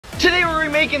Today we're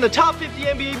remaking the top 50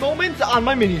 NBA moments on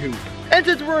my mini hoop. And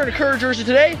since we're in a Curry jersey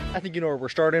today, I think you know where we're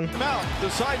starting. Now,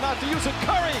 decide not to use it.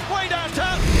 Curry, way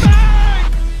downtown.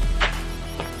 Bang!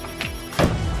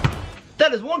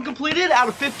 That is one completed out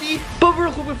of 50. But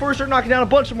real quick before we start knocking down a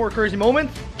bunch of more crazy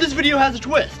moments, this video has a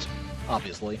twist.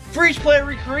 Obviously. For each play I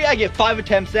recreate, I get 5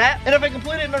 attempts at, and if I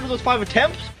complete it in under those 5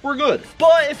 attempts, we're good.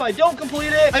 But if I don't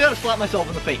complete it, I gotta slap myself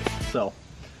in the face. So,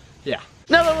 yeah.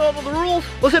 Now that we know all the rules,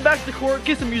 let's head back to the court,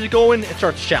 get some music going, and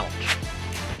start the challenge.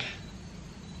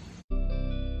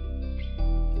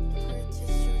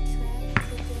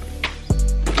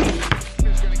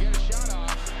 He's gonna get a shot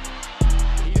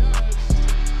off. He does.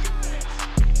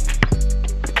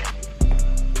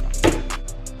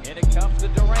 In it comes to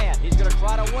Durant. He's gonna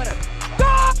try to win it.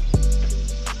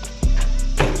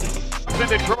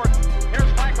 Into Jordan.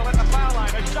 Here's Michael at the foul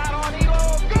line. A shot on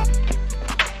Elo. Go!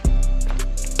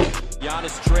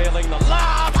 Giannis trailing the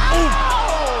lob.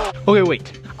 Oh! Okay,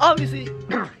 wait. Obviously,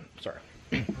 sorry.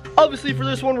 Obviously for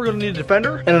this one, we're gonna need a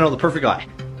defender, and I know the perfect guy.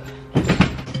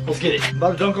 Let's get it.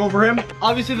 About to dunk over him.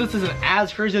 Obviously this isn't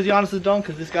as crazy as Giannis' dunk,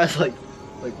 because this guy's like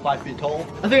 5 feet tall.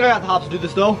 I think I got the hops to do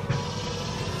this though.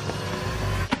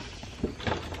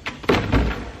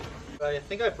 I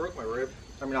think I broke my rib.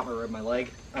 I mean, not my rib, my leg.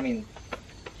 I mean,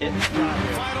 hit.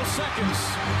 Final seconds.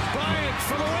 Bryant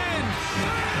for the win.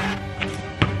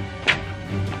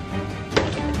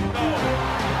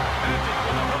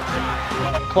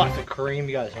 Classic Kareem,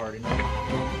 you guys already know.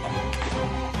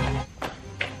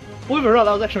 Believe it or not,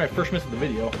 that was actually my first miss of the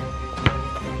video.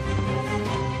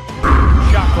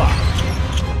 Shot clock.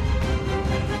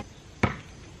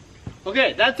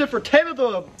 Okay, that's it for 10 of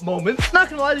the moments. Not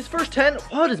gonna lie, these first 10,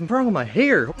 what is wrong with my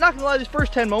hair? Not gonna lie, these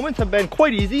first 10 moments have been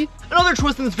quite easy. Another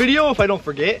twist in this video, if I don't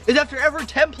forget, is after every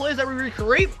 10 plays that we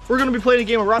recreate, we're gonna be playing a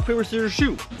game of rock, paper, scissors,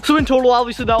 shoot. So in total,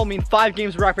 obviously that will mean 5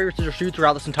 games of rock, paper, scissors, shoot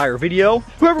throughout this entire video.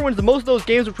 Whoever wins the most of those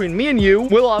games between me and you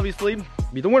will obviously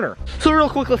be the winner. So real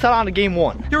quick, let's head on to game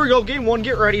 1. Here we go, game 1,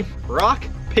 get ready. Rock,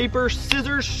 paper,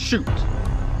 scissors, shoot.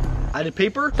 I did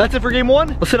paper. That's it for game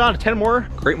 1. Let's head on to 10 more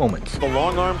great moments. The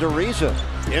long arm to Ariza.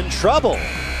 In trouble.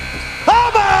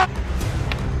 Hama!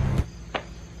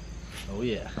 Oh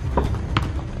yeah.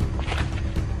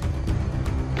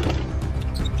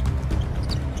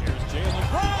 Here's Jalen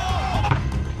Brown.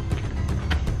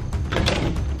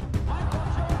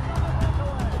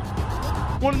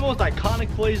 One of the most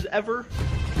iconic plays ever.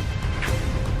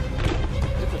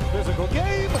 It's a physical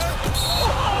game.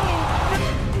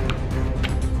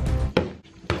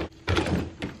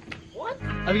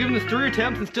 I've given this 3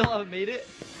 attempts and still haven't made it.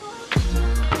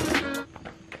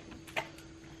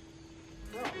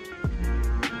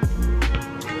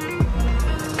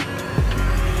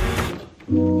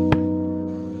 Here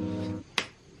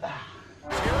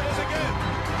it is again.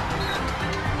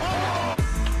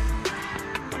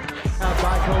 Out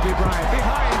by Kobe Bryant.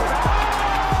 Behind the back.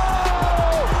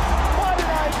 Oh! What did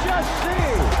I just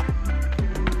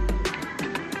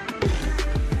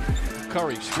see?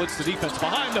 Curry splits the defense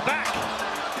behind the back.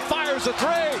 Fires a 3.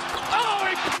 Oh,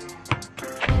 he...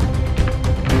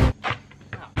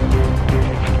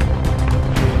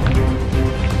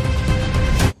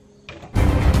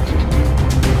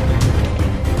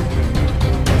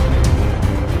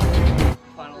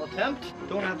 Final attempt.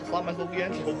 Don't have to slap myself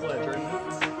again, so hopefully I turn it.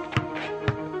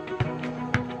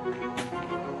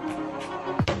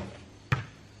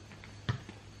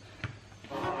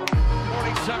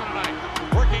 47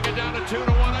 tonight. Working it down to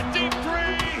 2-1. A deep 3.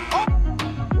 Oh!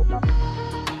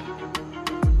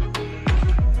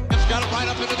 Just got it right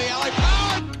up into the alley.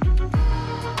 Power!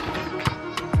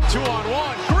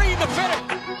 2-on-1. Green to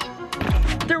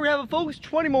finish. There we have it, folks.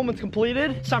 20 moments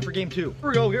completed. It's time for game 2. Here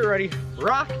we go, get ready.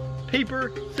 Rock,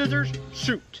 paper, scissors,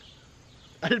 shoot.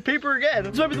 I did paper again.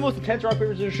 This might be the most intense rock,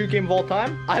 paper, scissors, shoot game of all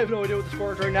time. I have no idea what the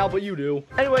score is right now, but you do.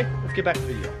 Anyway, let's get back to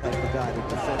the video. Like the guy, the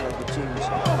defender of the team is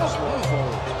slow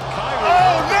forward.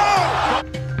 Oh, no!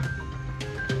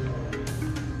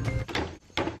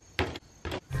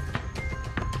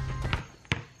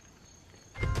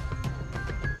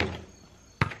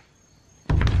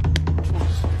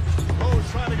 Rose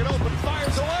trying to get open,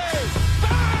 fires away.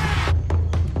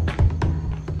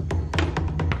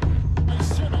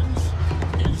 Simmons,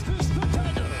 is this the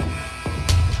dagger?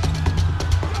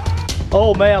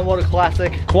 Oh man, what a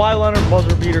classic. Kawhi Leonard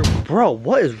buzzer beater. Bro,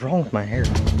 what is wrong with my hair?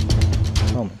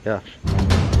 Oh my gosh.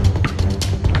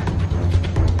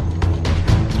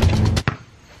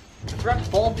 I forgot to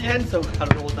fall at the end, so I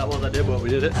don't know what that was I did, but we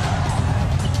did it.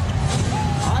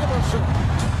 Iverson.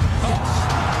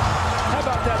 How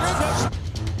about that?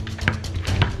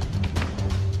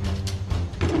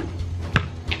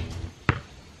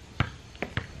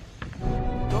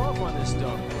 on this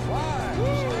dunk.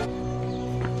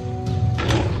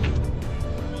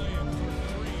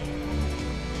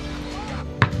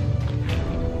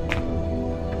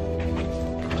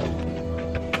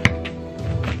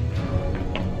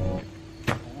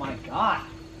 Oh my God.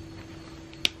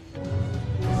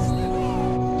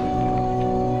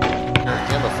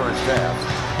 In the first half.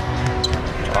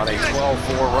 On a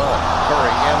 12-4 run.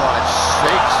 Curry in on it.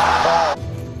 Shakes ball.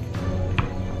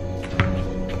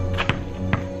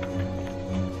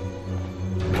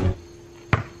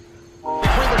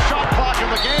 Between the shot clock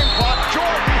and the game clock,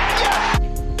 Jordan. Yes!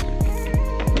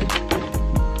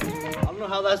 I don't know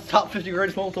how that's top 50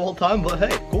 greatest moments of all time, but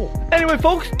hey, cool. Anyway,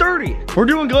 folks, 30. We're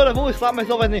doing good. I've only slapped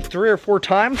myself, I think, 3 or 4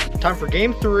 times. Time for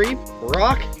game 3.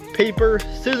 Rock, paper,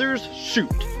 scissors,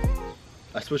 shoot.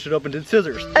 I switched it up and did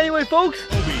scissors. Anyway, folks.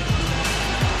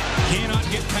 Cannot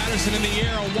get Patterson in the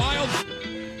air. A wild.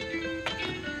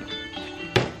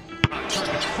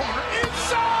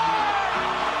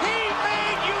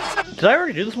 Did I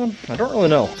already do this one? I don't really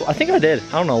know. I think I did.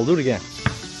 I don't know. We'll do it again.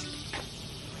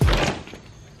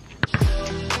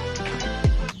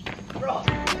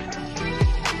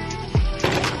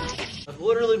 I've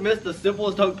literally missed the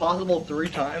simplest dunk possible 3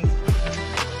 times.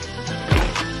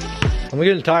 I'm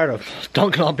getting tired of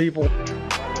dunking on people. Shot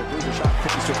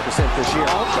 56% this year.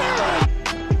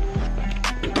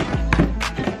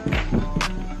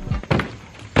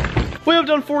 We have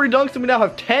done 40 dunks and we now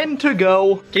have 10 to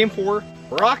go. Game 4,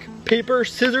 rock, paper,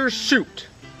 scissors, shoot.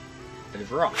 It is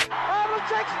rock.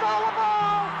 Havlicek stole the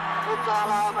ball! It's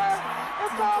all over!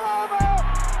 It's all over!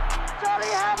 Johnny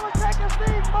Havlicek is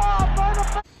being mobbed by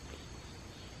the...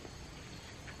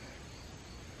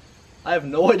 I have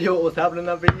no idea what was happening in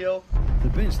that video. The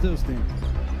bench still standing.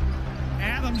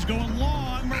 Adams going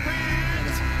long.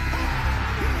 Morant.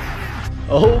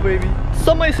 Oh, baby.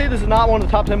 Some might say this is not one of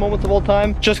the top 10 moments of all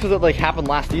time, just because it like happened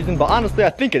last season, but honestly,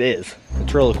 I think it is.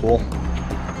 It's really cool.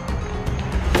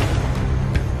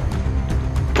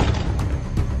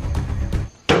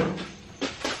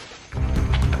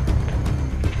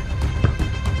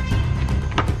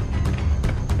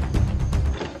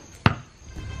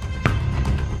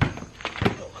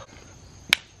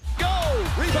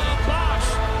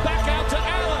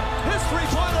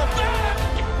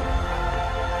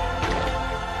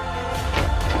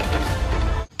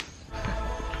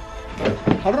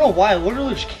 I don't know why, I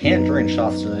literally just can't drain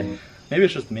shots today. Maybe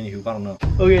it's just mini hoop, I don't know.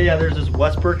 Okay, yeah, there's this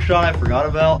Westbrook shot I forgot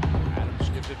about. Adams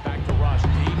gives it back to Rush.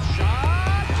 Deep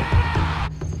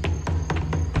shot.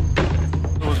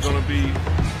 It was going to be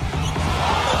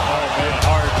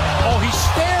hard. Oh, he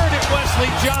stared at Wesley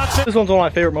Johnson. This one's one of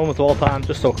my favorite moments of all time,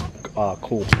 just so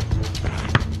cool.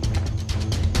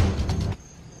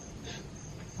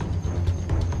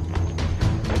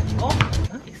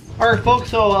 Alright folks,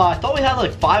 so I thought we had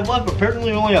like 5 left, but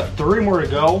apparently we only have 3 more to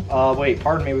go. Wait,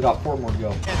 pardon me, we got 4 more to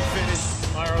go. And finish.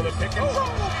 Fire the pick and roll.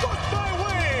 Blocked by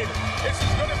Wade. This is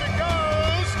good if it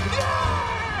goes.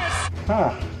 Yes!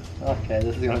 Huh. Okay,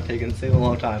 this is gonna take an insanely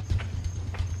long time.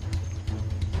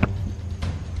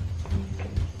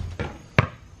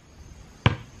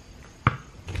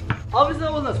 Obviously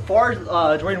that wasn't as far as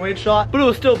Dwayne Wade's shot, but it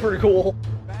was still pretty cool.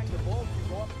 Back the ball,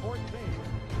 she bought 14.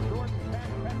 Jordan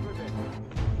Petrovic.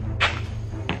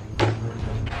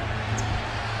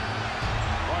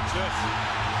 Watch this.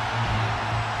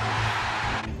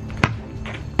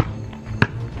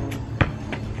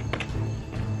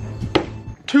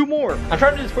 Two more. I'm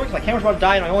trying to do this quick because my camera's about to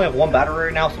die and I only have 1 battery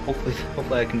right now, so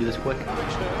hopefully I can do this quick.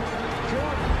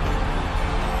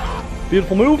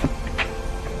 Beautiful move.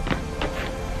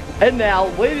 And now,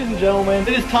 ladies and gentlemen,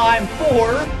 it is time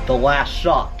for the last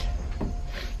shot.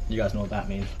 You guys know what that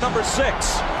means. Number 6.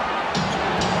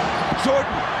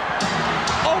 Jordan.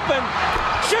 Open.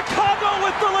 Chicago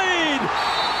with the lead.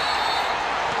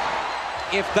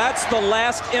 If that's the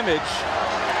last image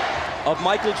of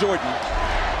Michael Jordan,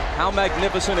 how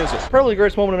magnificent is it? Probably the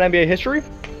greatest moment in NBA history.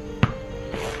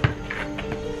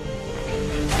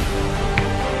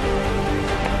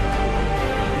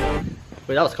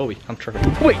 Wait, that was Kobe. I'm tripping.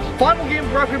 Wait, final game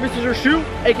of rock, paper, scissors, shoot,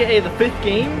 aka the 5th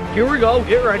game. Here we go,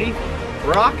 get ready.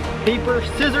 Rock, paper,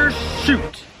 scissors,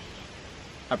 shoot.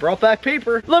 I brought back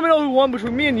paper. Let me know who won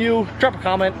between me and you. Drop a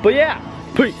comment. But yeah,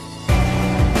 peace.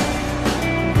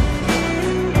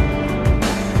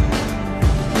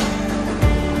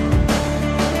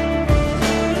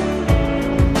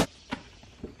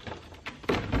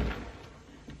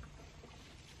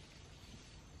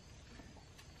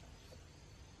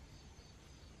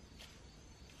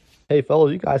 Hey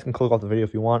fellas, you guys can click off the video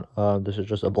if you want. This is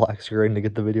just a black screen to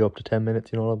get the video up to 10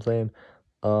 minutes, you know what I'm saying?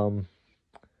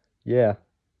 Yeah.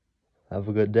 Have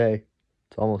a good day.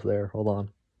 It's almost there. Hold on.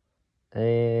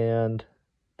 And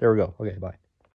there we go. Okay, bye.